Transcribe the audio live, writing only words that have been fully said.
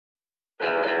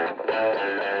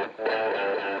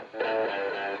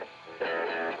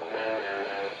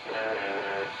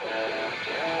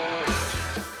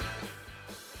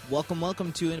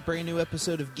Welcome to a brand new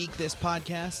episode of Geek This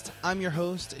Podcast. I'm your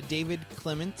host, David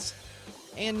Clements,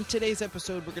 and today's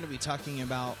episode we're going to be talking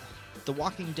about The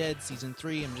Walking Dead Season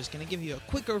 3. I'm just going to give you a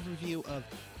quick overview of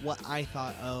what I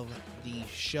thought of the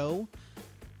show.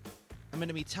 I'm going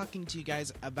to be talking to you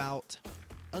guys about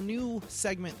a new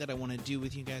segment that I want to do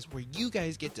with you guys where you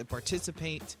guys get to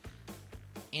participate,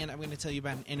 and I'm going to tell you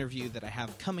about an interview that I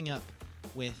have coming up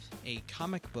with a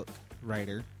comic book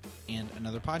writer and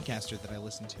another podcaster that I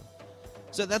listen to.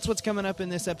 So that's what's coming up in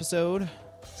this episode.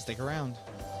 Stick around.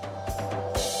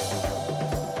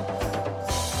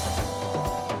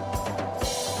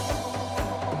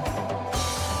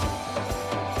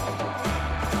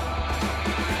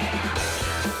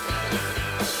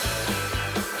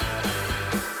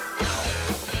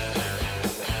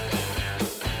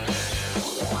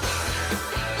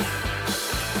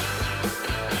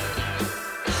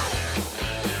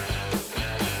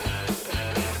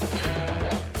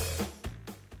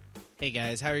 Hey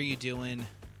guys, how are you doing?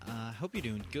 Hope you're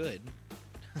doing good.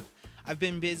 I've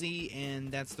been busy,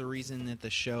 and that's the reason that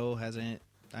the show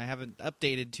I haven't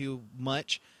updated too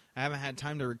much. I haven't had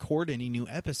time to record any new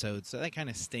episodes, so that kind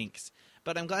of stinks.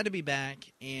 But I'm glad to be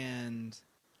back, and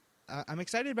I'm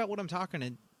excited about what I'm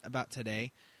talking about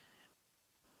today.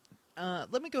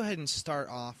 Let me go ahead and start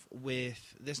off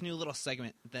with this new little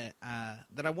segment that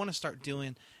I want to start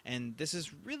doing, and this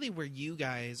is really where you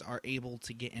guys are able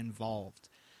to get involved.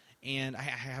 And I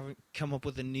haven't come up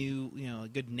with a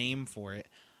good name for it,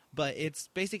 but it's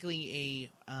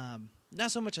basically not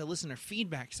so much a listener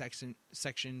feedback section,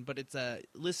 but it's a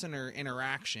listener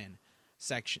interaction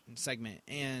segment.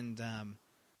 And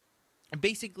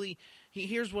basically,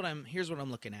 here's what I'm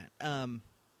looking at.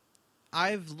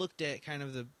 I've looked at kind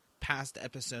of the past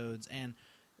episodes, and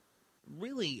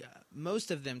really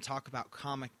most of them talk about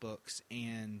comic books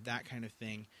and that kind of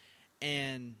thing,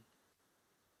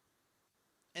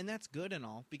 and that's good and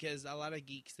all, because a lot of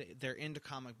geeks, they're into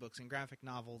comic books and graphic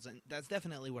novels, and that's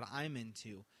definitely what I'm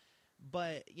into.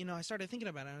 But, I started thinking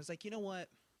about it, and I was like, you know what?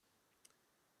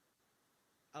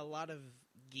 A lot of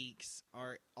geeks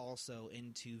are also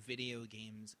into video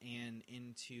games and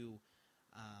into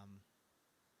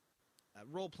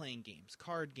role-playing games,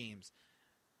 card games,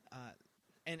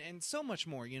 and so much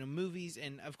more, movies,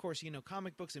 and of course,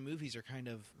 comic books and movies are kind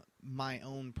of my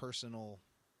own personal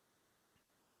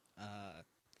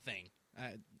thing.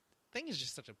 Thing is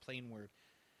just such a plain word.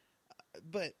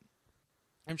 But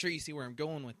I'm sure you see where I'm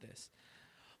going with this.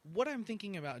 What I'm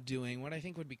thinking about doing, what I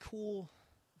think would be cool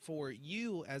for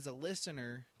you as a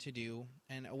listener to do,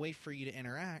 and a way for you to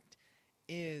interact,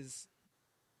 is...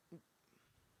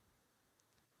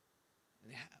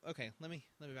 Okay, let me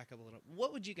back up a little.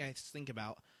 What would you guys think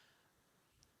about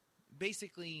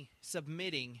basically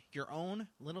submitting your own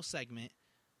little segment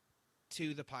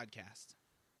to the podcast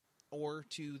or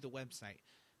to the website?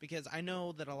 Because I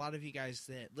know that a lot of you guys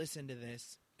that listen to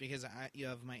this, because you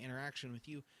have my interaction with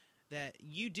you, that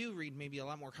you do read maybe a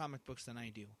lot more comic books than I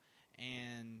do.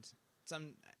 And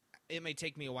it may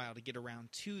take me a while to get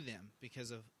around to them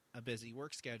because of a busy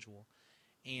work schedule.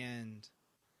 And,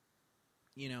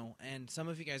 and some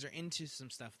of you guys are into some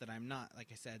stuff that I'm not. Like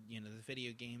I said, the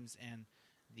video games and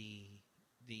the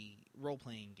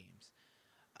role-playing games.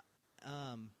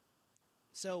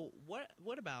 So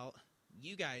what about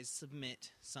you guys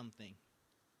submit something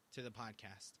to the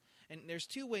podcast? And there's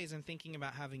two ways I'm thinking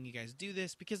about having you guys do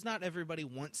this, because not everybody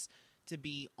wants to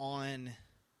be on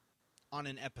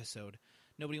an episode.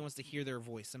 Nobody wants to hear their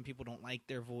voice. Some people don't like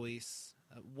their voice,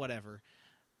 whatever.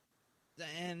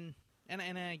 And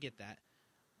I get that.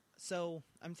 So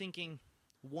I'm thinking,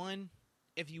 one,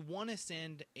 if you want to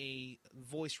send a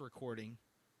voice recording,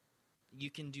 you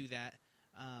can do that.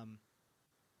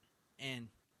 And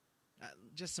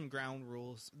just some ground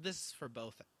rules. This is for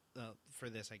both,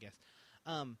 for this, I guess.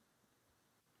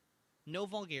 No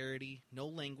vulgarity, no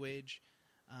language.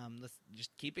 Let's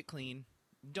just keep it clean.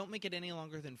 Don't make it any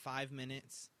longer than 5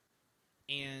 minutes.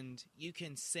 And you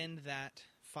can send that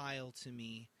file to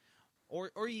me,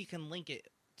 or you can link it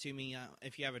to me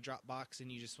if you have a Dropbox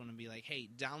and you just want to be like, hey,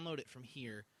 download it from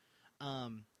here.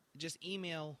 Just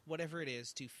email whatever it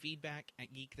is to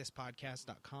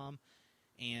feedback@geekthispodcast.com.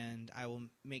 And I will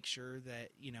make sure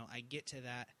that, I get to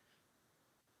that.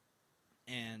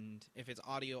 And if it's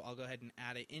audio, I'll go ahead and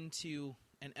add it into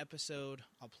an episode.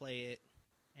 I'll play it.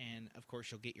 And, of course,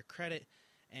 you'll get your credit.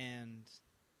 And,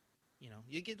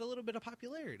 you get a little bit of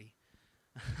popularity.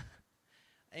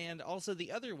 And also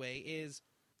the other way is,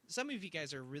 some of you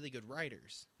guys are really good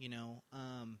writers,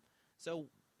 So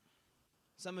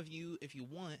some of you, if you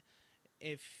want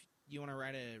to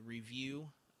write a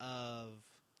review of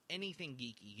anything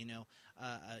geeky,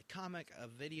 a comic, a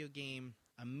video game,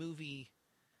 a movie,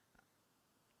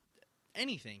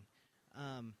 anything.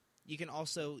 You can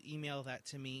also email that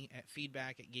to me at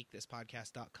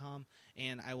feedback@geekthispodcast.com,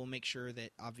 and I will make sure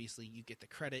that, obviously, you get the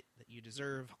credit that you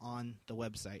deserve on the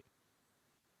website.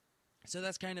 So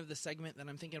that's kind of the segment that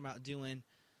I'm thinking about doing.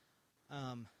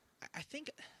 I think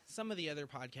some of the other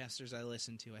podcasters I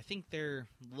listen to, I think they're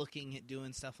looking at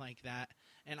doing stuff like that,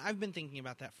 and I've been thinking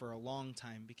about that for a long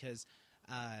time because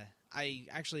I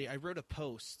wrote a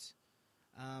post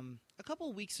a couple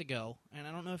of weeks ago, and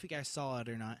I don't know if you guys saw it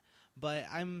or not, but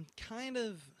I'm kind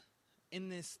of in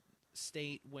this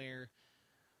state where,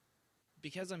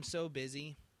 because I'm so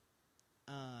busy,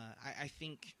 I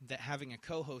think that having a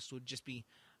co-host would just be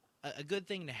a good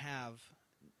thing to have,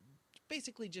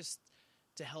 basically just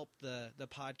to help the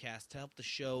podcast, to help the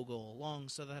show go along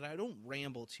so that I don't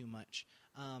ramble too much.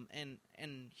 And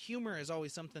humor is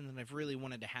always something that I've really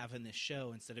wanted to have in this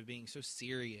show instead of being so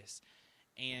serious.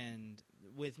 And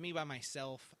with me by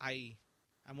myself, I'm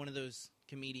one of those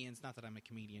comedians, not that I'm a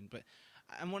comedian, but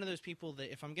I'm one of those people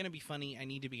that if I'm going to be funny, I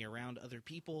need to be around other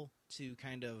people to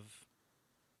kind of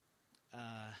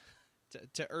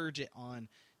to urge it on,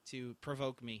 to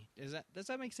provoke me. Does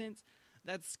that make sense?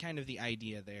 That's kind of the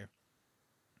idea there.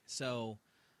 So,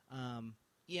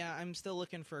 yeah, I'm still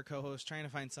looking for a co-host, trying to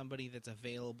find somebody that's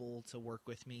available to work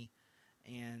with me,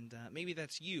 and maybe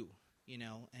that's you,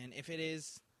 and if it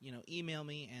is, email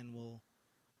me and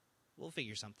we'll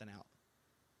figure something out.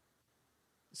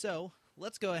 So,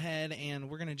 let's go ahead and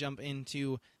we're going to jump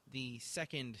into the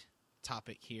second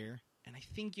topic here, and I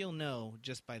think you'll know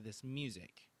just by this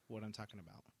music what I'm talking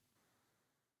about.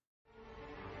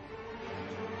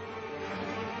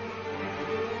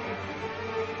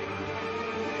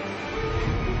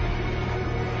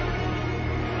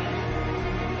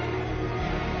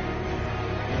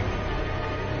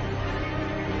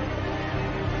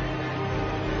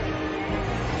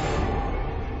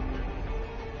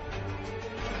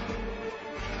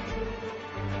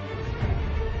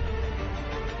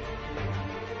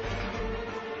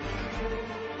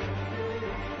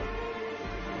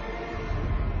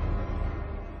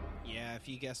 If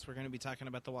you guessed we're going to be talking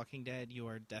about The Walking Dead, you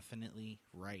are definitely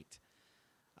right.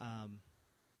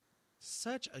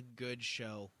 Such a good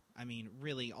show. I mean,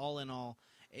 really, all in all,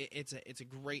 it's a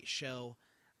great show.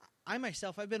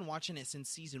 I've been watching it since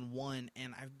season 1,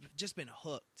 and I've just been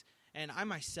hooked. And I'm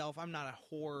not a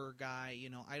horror guy.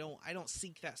 I don't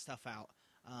seek that stuff out.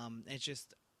 It's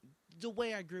just the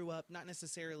way I grew up. Not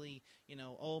necessarily,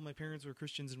 my parents were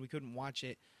Christians and we couldn't watch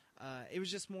it. It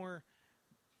was just more.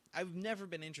 I've never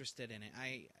been interested in it.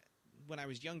 When I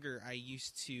was younger, I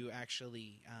used to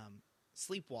actually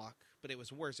sleepwalk, but it was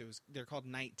worse. They're called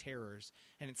night terrors,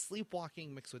 and it's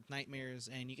sleepwalking mixed with nightmares,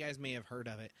 and you guys may have heard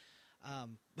of it.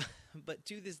 But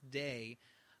to this day,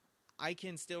 I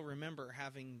can still remember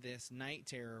having this night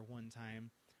terror one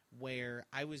time where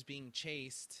I was being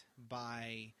chased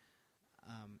by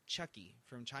Chucky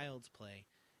from Child's Play,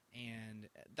 and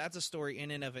that's a story in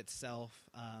and of itself.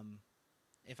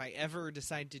 If I ever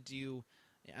decide to do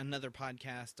another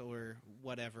podcast or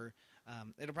whatever,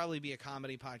 it'll probably be a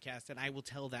comedy podcast, and I will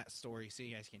tell that story so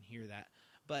you guys can hear that.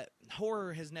 But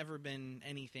horror has never been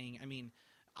anything. I mean,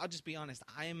 I'll just be honest.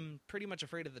 I'm pretty much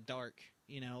afraid of the dark.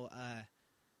 If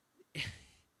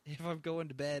I'm going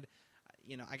to bed,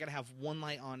 I got to have one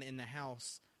light on in the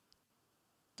house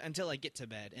until I get to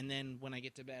bed. And then when I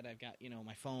get to bed, I've got,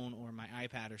 my phone or my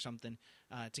iPad or something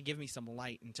to give me some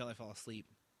light until I fall asleep.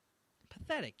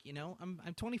 Pathetic, I'm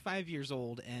 25 years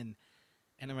old and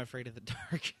I'm afraid of the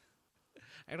dark.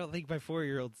 I don't think my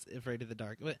 4-year-old's afraid of the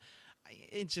dark, but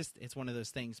it's one of those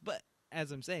things. But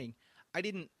as I'm saying, I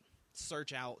didn't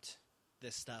search out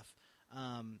this stuff.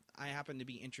 I happened to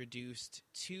be introduced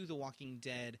to The Walking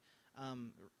Dead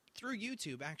through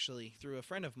YouTube, actually, through a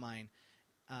friend of mine,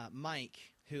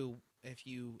 Mike, who, if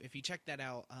you check that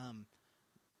out,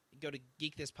 go to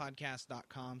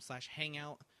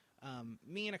geekthispodcast.com/hangout.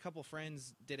 Me and a couple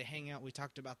friends did a hangout. We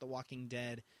talked about The Walking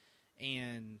Dead,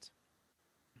 and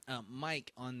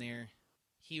Mike on there,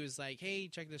 he was like, hey,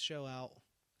 check this show out,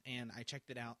 and I checked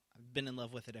it out. I've been in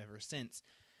love with it ever since,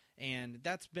 and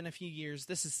that's been a few years.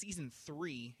 This is season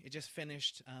 3. It just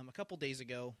finished a couple days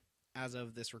ago as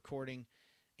of this recording,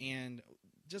 and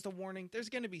just a warning, there's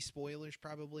going to be spoilers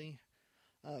probably.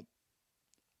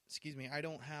 Excuse me, I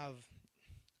don't have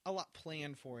a lot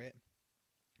planned for it.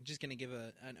 I'm just going to give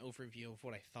an overview of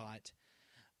what I thought.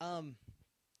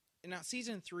 Now,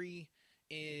 season 3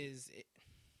 is,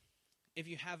 if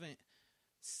you haven't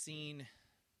seen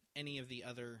any of the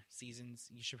other seasons,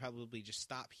 you should probably just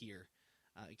stop here.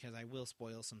 because I will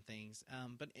spoil some things.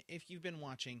 But if you've been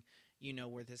watching, you know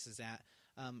where this is at.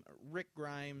 Rick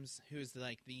Grimes, who's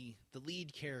like the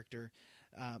lead character,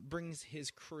 brings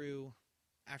his crew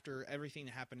after everything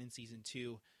that happened in season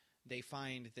 2. They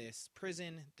find this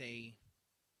prison. They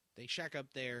shack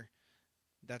up there.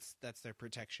 That's their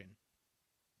protection,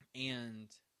 and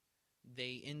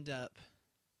they end up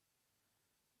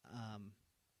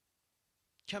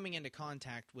coming into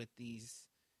contact with these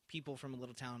people from a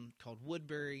little town called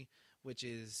Woodbury, which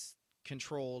is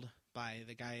controlled by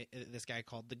this guy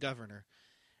called the Governor.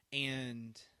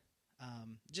 And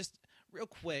just real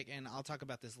quick, and I'll talk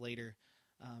about this later,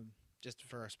 just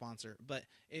for our sponsor. But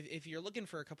if you're looking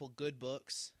for a couple good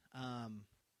books,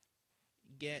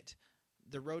 get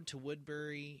The Road to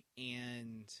Woodbury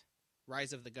and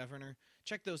Rise of the Governor.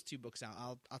 Check those 2 books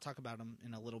out. I'll talk about them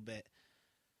in a little bit.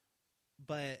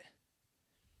 But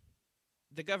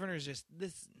the Governor's just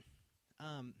this.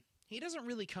 He doesn't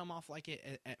really come off like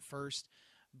it at first,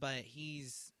 but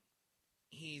he's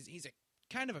a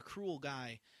kind of a cruel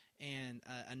guy and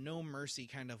a no mercy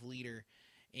kind of leader,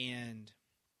 and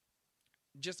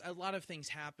just a lot of things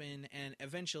happen, and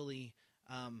eventually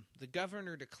the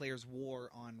Governor declares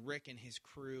war on Rick and his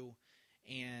crew,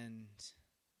 and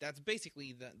that's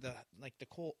basically the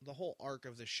whole arc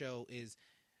of the show. Is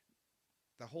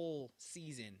the whole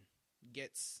season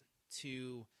gets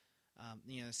to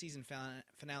the season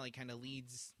finale kind of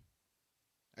leads.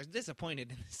 I was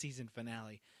disappointed in the season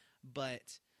finale,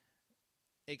 but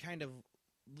it kind of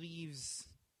leads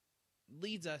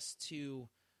us to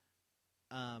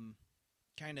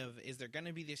kind of, is there going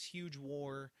to be this huge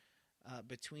war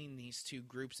between these 2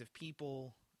 groups of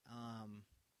people?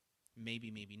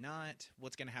 Maybe not.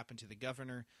 What's going to happen to the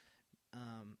Governor?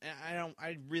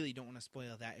 I really don't want to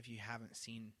spoil that if you haven't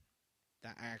seen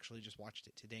that. I actually just watched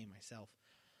it today myself.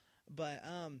 But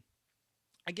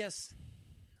I guess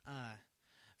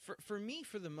for me,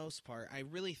 for the most part, I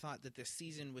really thought that this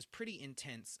season was pretty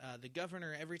intense. The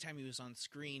Governor, every time he was on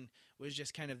screen, was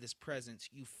just kind of this presence.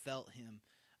 You felt him.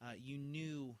 You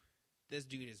knew this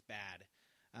dude is bad.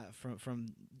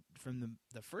 From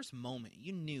the first moment,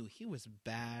 you knew he was a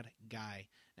bad guy.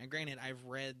 Now, granted, I've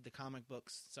read the comic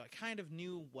books, so I kind of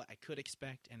knew what I could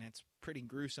expect, and it's pretty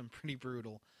gruesome, pretty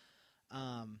brutal.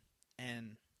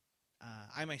 And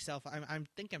I myself, I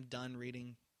think I'm done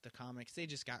reading the comics. They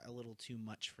just got a little too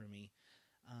much for me.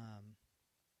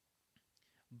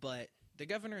 But the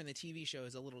Governor in the TV show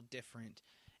is a little different,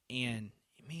 and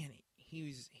man,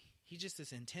 he's just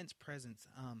this intense presence.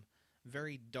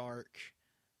 Very dark.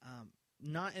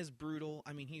 Not as brutal.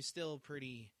 I mean, he's still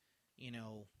pretty,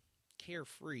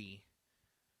 carefree.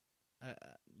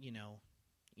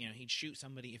 He'd shoot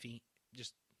somebody if he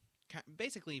just,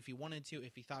 basically if he wanted to,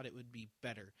 if he thought it would be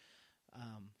better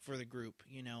for the group.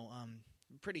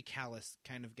 Pretty callous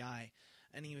kind of guy.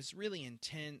 And he was really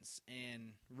intense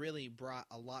and really brought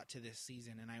a lot to this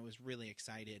season, and I was really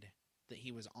excited that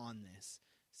he was on this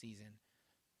season.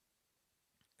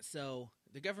 So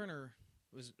the Governor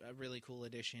was a really cool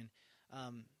addition.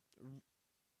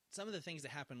 Some of the things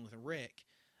that happened with Rick,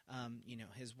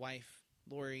 his wife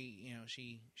Lori,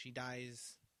 she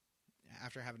dies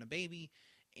after having a baby,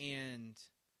 and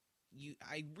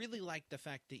I really like the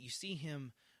fact that you see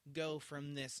him go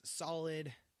from this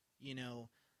solid,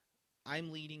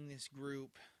 I'm leading this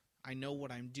group, I know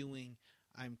what I'm doing,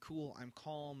 I'm cool, I'm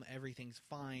calm, everything's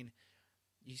fine.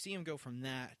 You see him go from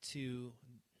that to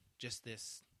just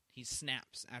this. He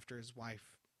snaps after his wife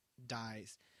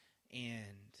dies,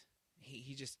 and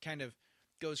he just kind of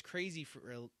goes crazy for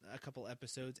a couple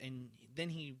episodes, and then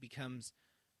he becomes,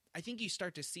 I think you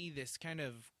start to see this kind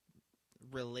of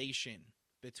relation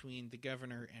between the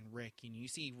Governor and Rick, and you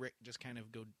see Rick just kind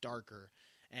of go darker,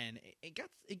 and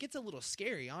it gets a little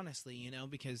scary, honestly,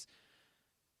 because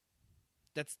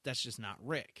that's just not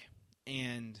Rick.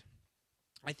 And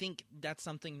I think that's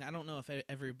something, I don't know if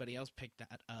everybody else picked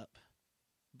that up,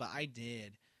 but I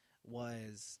did,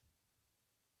 was,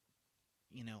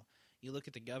 you look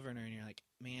at the Governor and you're like,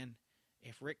 man,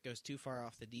 if Rick goes too far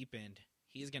off the deep end,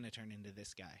 he's going to turn into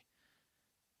this guy.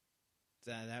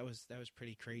 So that was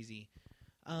pretty crazy.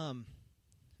 A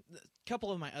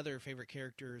couple of my other favorite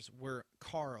characters were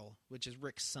Carl, which is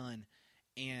Rick's son,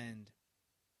 and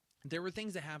there were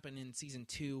things that happened in season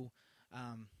 2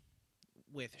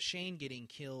 with Shane getting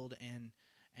killed and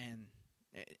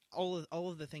all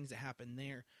of the things that happened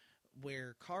there,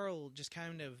 where Carl just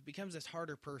kind of becomes this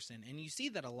harder person, and you see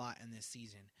that a lot in this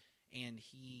season. And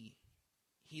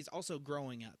he's also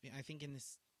growing up. I think in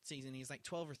this season he's like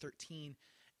 12 or 13,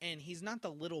 and he's not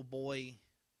the little boy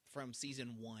from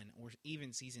season 1 or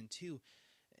even season 2.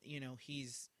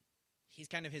 He's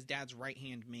kind of his dad's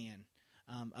right-hand man.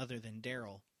 other than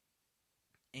Daryl.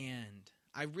 And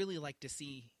I really like to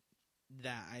see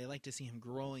that. I like to see him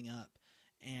growing up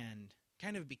and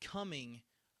kind of becoming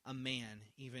a man,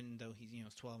 even though he's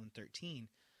 12 and 13.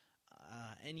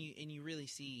 And you really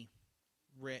see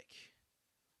Rick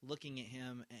looking at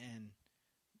him and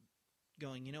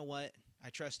going, you know what? I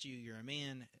trust you. You're a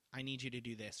man. I need you to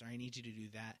do this, or I need you to do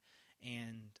that.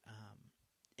 And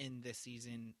in this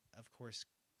season, of course,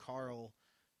 Carl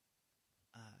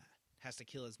has to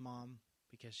kill his mom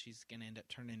because she's going to end up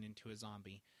turning into a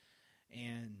zombie.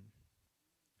 And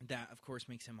that, of course,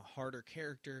 makes him a harder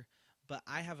character. But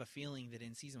I have a feeling that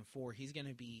in Season 4, he's going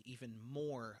to be even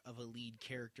more of a lead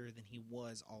character than he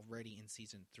was already in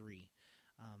Season 3.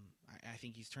 I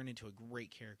think he's turned into a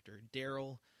great character.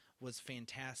 Daryl was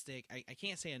fantastic. I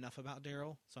can't say enough about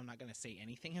Daryl, so I'm not going to say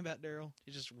anything about Daryl.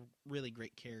 He's just a really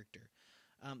great character.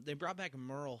 They brought back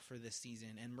Merle for this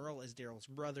season, and Merle is Daryl's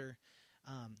brother.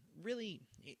 Really,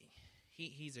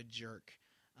 he's a jerk.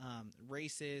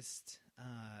 Racist,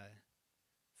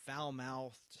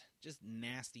 foul-mouthed, just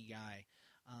nasty guy.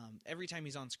 Every time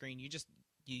he's on screen,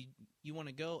 you want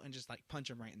to go and just like punch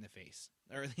him right in the face,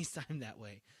 or at least I'm that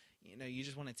way. You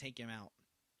just want to take him out.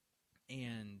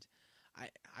 And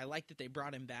I like that they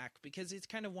brought him back because it's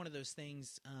kind of one of those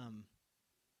things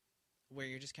where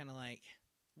you're just kind of like,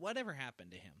 whatever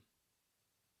happened to him?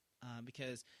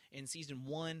 Because in Season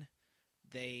 1,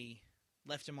 they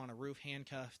left him on a roof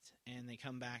handcuffed, and they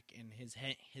come back and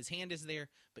his hand is there,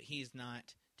 but he's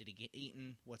not. Did he get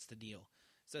eaten? What's the deal?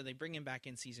 So they bring him back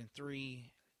in Season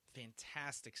 3.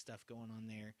 Fantastic stuff going on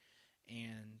there.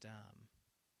 And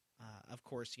of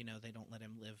course, they don't let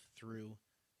him live through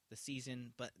the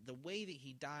season, but the way that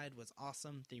he died was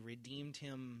awesome. They redeemed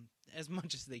him as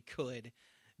much as they could,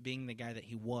 being the guy that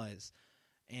he was.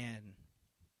 And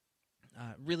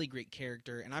really great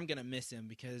character, and I'm going to miss him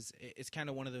because it's kind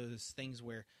of one of those things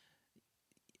where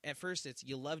at first it's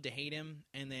you love to hate him,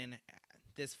 and then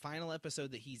this final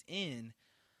episode that he's in,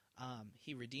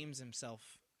 he redeems himself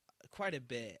quite a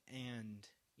bit, and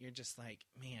you're just like,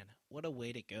 man, what a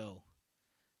way to go,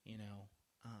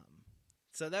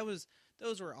 So those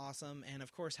were awesome, and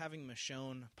of course having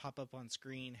Michonne pop up on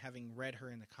screen, having read her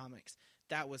in the comics,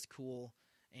 that was cool.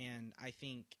 And I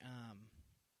think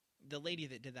the lady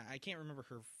that did that, I can't remember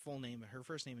her full name, but her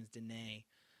first name is Danae.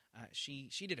 She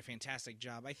did a fantastic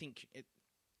job. I think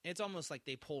it's almost like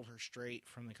they pulled her straight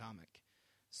from the comic.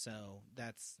 So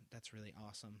that's really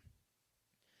awesome.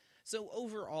 So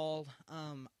overall,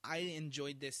 I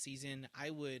enjoyed this season. I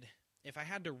would, if I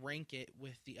had to rank it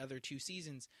with the other two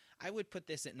seasons, I would put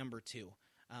this at number 2.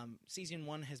 Season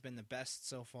 1 has been the best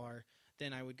so far.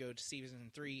 Then I would go to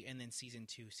Season 3 and then Season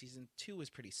 2. Season 2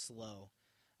 was pretty slow.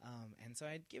 And so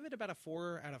I'd give it about a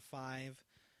 4 out of 5.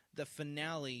 The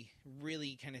finale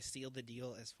really kind of sealed the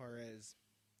deal as far as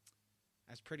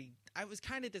I was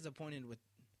kind of disappointed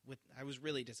I was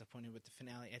really disappointed with the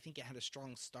finale. I think it had a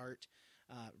strong start,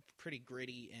 pretty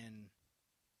gritty, and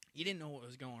you didn't know what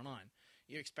was going on.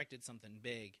 You expected something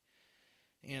big,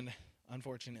 and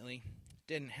unfortunately,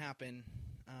 didn't happen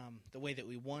the way that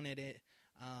we wanted it.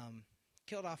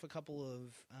 Killed off a couple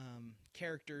of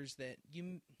characters that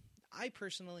I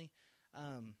personally,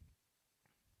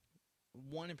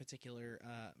 one in particular,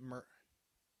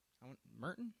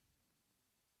 Merton?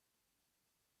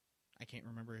 I can't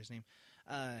remember his name.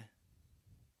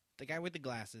 The guy with the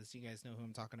glasses, you guys know who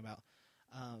I'm talking about.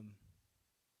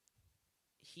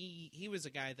 He was a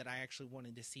guy that I actually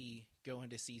wanted to see go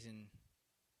into Season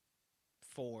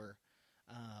 4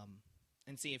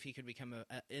 and see if he could become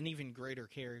an even greater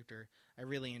character. I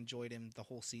really enjoyed him the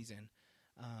whole season.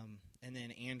 And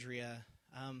then Andrea,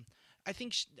 I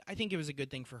think it was a good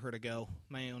thing for her to go,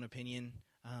 my own opinion.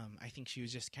 I think she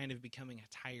was just kind of becoming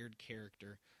a tired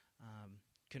character.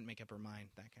 Couldn't make up her mind,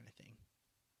 that kind of thing.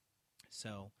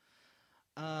 So,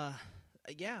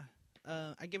 yeah,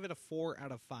 I give it a 4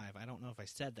 out of 5. I don't know if I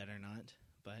said that or not,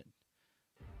 but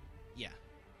yeah.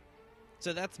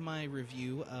 So that's my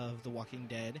review of The Walking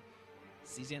Dead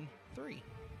Season 3.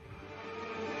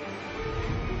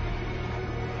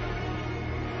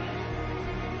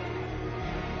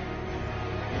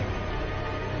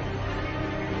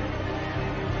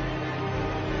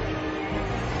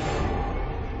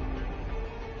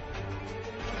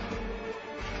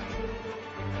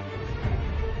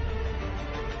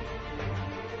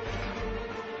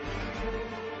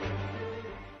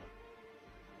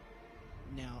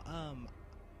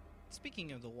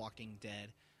 Speaking of The Walking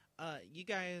Dead, you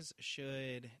guys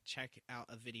should check out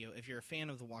a video. If you're a fan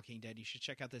of The Walking Dead, you should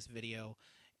check out this video.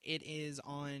 It is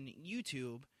on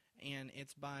YouTube, and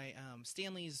it's by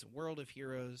Stanley's World of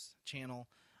Heroes channel.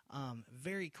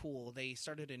 Very cool. They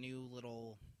started a new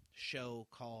little show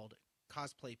called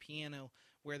Cosplay Piano,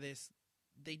 where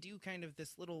they do kind of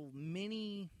this little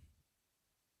mini.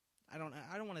 I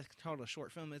don't want to call it a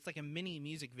short film. It's like a mini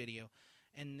music video,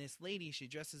 and this lady, she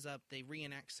dresses up. They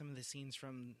reenact some of the scenes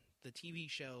from the TV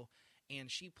show,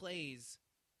 and she plays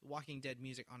Walking Dead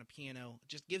music on a piano. It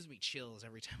just gives me chills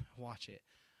every time I watch it.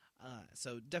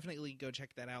 So definitely go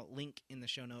check that out. Link in the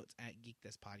show notes at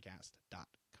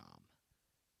geekthispodcast.com.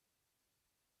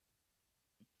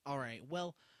 All right,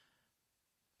 well,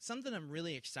 something I'm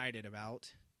really excited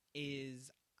about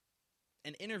is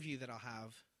an interview that I'll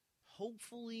have,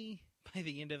 hopefully by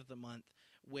the end of the month,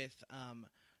 with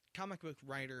comic book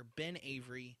writer Ben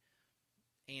Avery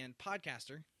and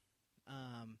podcaster.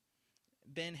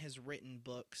 Ben has written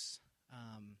books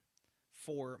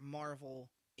for Marvel,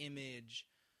 Image,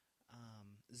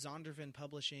 Zondervan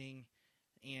Publishing,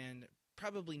 and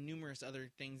probably numerous other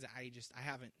things that I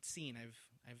haven't seen. I've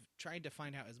tried to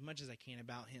find out as much as I can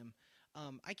about him.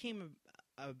 I came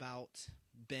about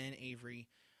Ben Avery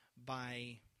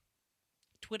by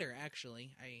Twitter,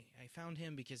 actually. I found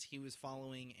him because he was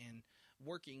following and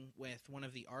working with one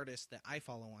of the artists that I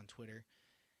follow on Twitter,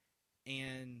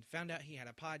 and found out he had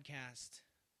a podcast,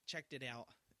 checked it out,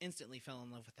 instantly fell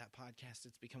in love with that podcast.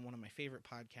 It's become one of my favorite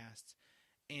podcasts,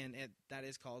 and that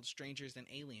is called Strangers and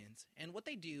Aliens. And what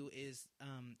they do is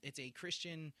it's a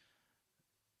Christian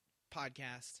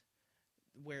podcast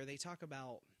where they talk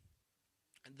about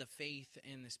the faith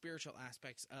and the spiritual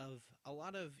aspects of a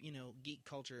lot of, geek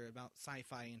culture about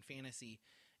sci-fi and fantasy.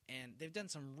 And they've done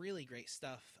some really great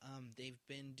stuff. They've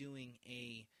been doing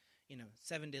a,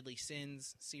 7 Deadly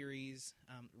Sins series.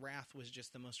 Wrath was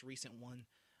just the most recent one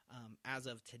as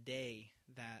of today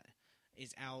that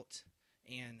is out.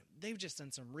 And they've just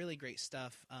done some really great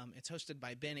stuff. It's hosted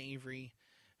by Ben Avery,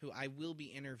 who I will be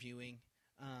interviewing.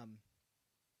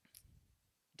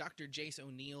 Dr. Jace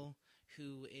O'Neill,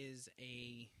 who is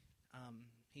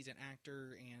he's an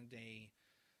actor and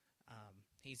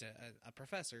he's a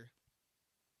professor.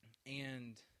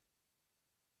 And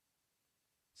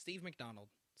Steve McDonald.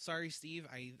 Sorry, Steve,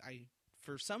 I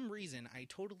for some reason, I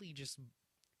totally just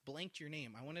blanked your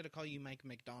name. I wanted to call you Mike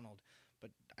McDonald,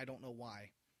 but I don't know why.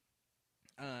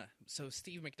 So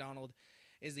Steve McDonald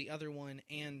is the other one,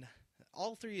 and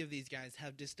all three of these guys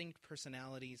have distinct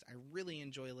personalities. I really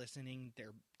enjoy listening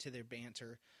to their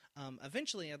banter.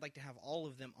 Eventually, I'd like to have all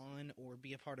of them on or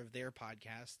be a part of their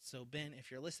podcast. So Ben,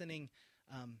 if you're listening,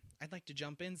 I'd like to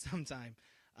jump in sometime.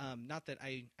 Not that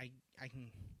I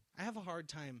have a hard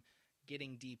time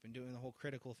getting deep and doing the whole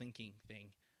critical thinking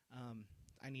thing.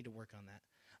 I need to work on that.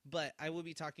 But I will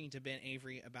be talking to Ben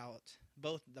Avery about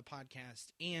both the podcast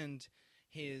and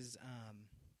his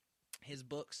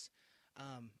books.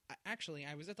 Actually,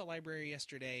 I was at the library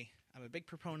yesterday. I'm a big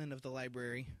proponent of the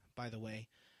library, by the way,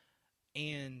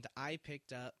 and I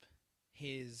picked up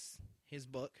his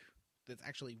book that's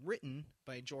actually written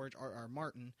by George R.R.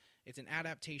 Martin. It's an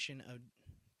adaptation of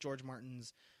George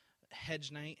Martin's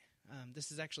Hedge Knight.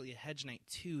 This is actually a Hedge Knight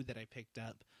 2 that I picked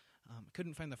up. I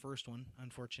couldn't find the first one,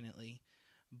 unfortunately,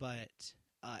 but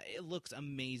it looks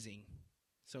amazing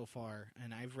so far,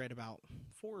 and I've read about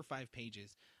 4 or 5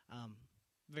 pages.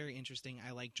 Very interesting.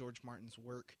 I like George Martin's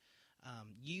work.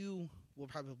 You will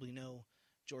probably know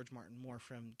George Martin more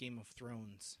from Game of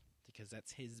Thrones because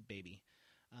that's his baby.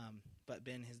 But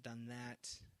Ben has done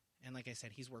that, and like I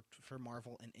said, he's worked for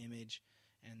Marvel and Image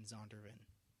and Zondervan.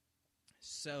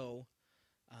 So,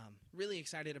 really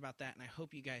excited about that, and I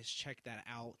hope you guys check that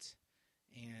out.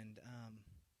 And,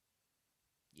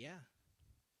 yeah.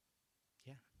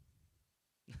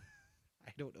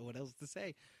 I don't know what else to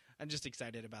say. I'm just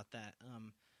excited about that.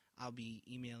 I'll be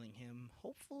emailing him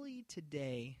hopefully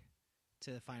today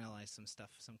to finalize some stuff,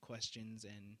 some questions,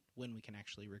 and when we can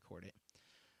actually record it.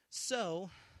 So,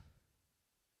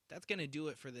 that's going to do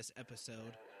it for this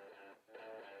episode.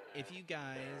 If you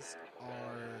guys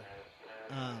are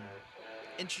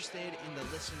interested in the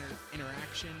listener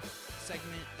interaction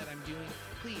segment that I'm doing,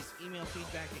 please email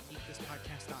feedback at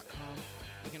geekthispodcast.com.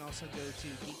 You can also go to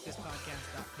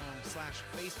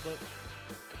geekthispodcast.com/Facebook,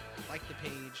 like the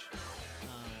page,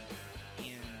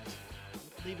 and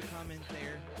leave a comment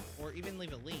there, or even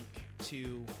leave a link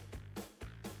to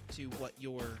what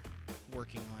you're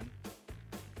working on.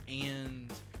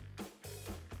 And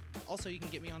also you can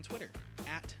get me on Twitter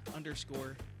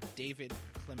 @_David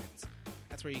Clemens.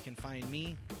 That's where you can find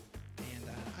me, and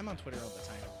I'm on Twitter all the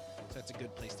time, so that's a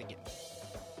good place to get me.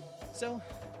 So,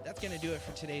 that's going to do it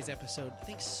for today's episode.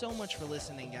 Thanks so much for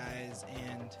listening, guys,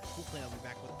 and hopefully I'll be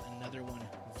back with another one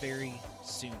very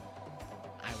soon.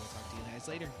 I will talk to you guys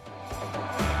later.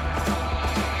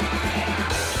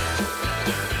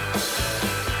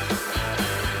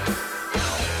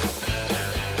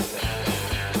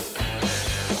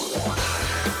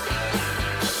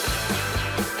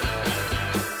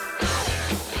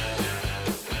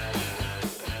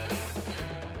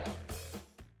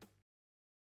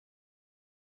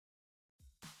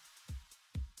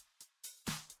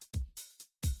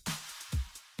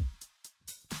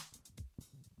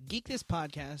 Geek This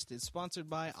Podcast is sponsored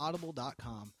by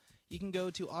Audible.com. You can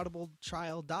go to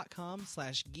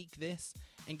audibletrial.com/geekthis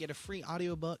and get a free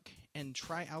audiobook and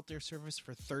try out their service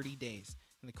for 30 days.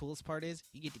 And the coolest part is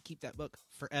you get to keep that book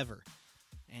forever.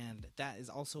 And that is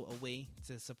also a way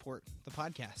to support the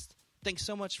podcast. Thanks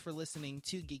so much for listening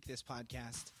to Geek This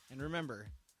Podcast. And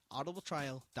remember,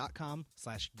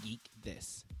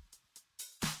 audibletrial.com/geekthis.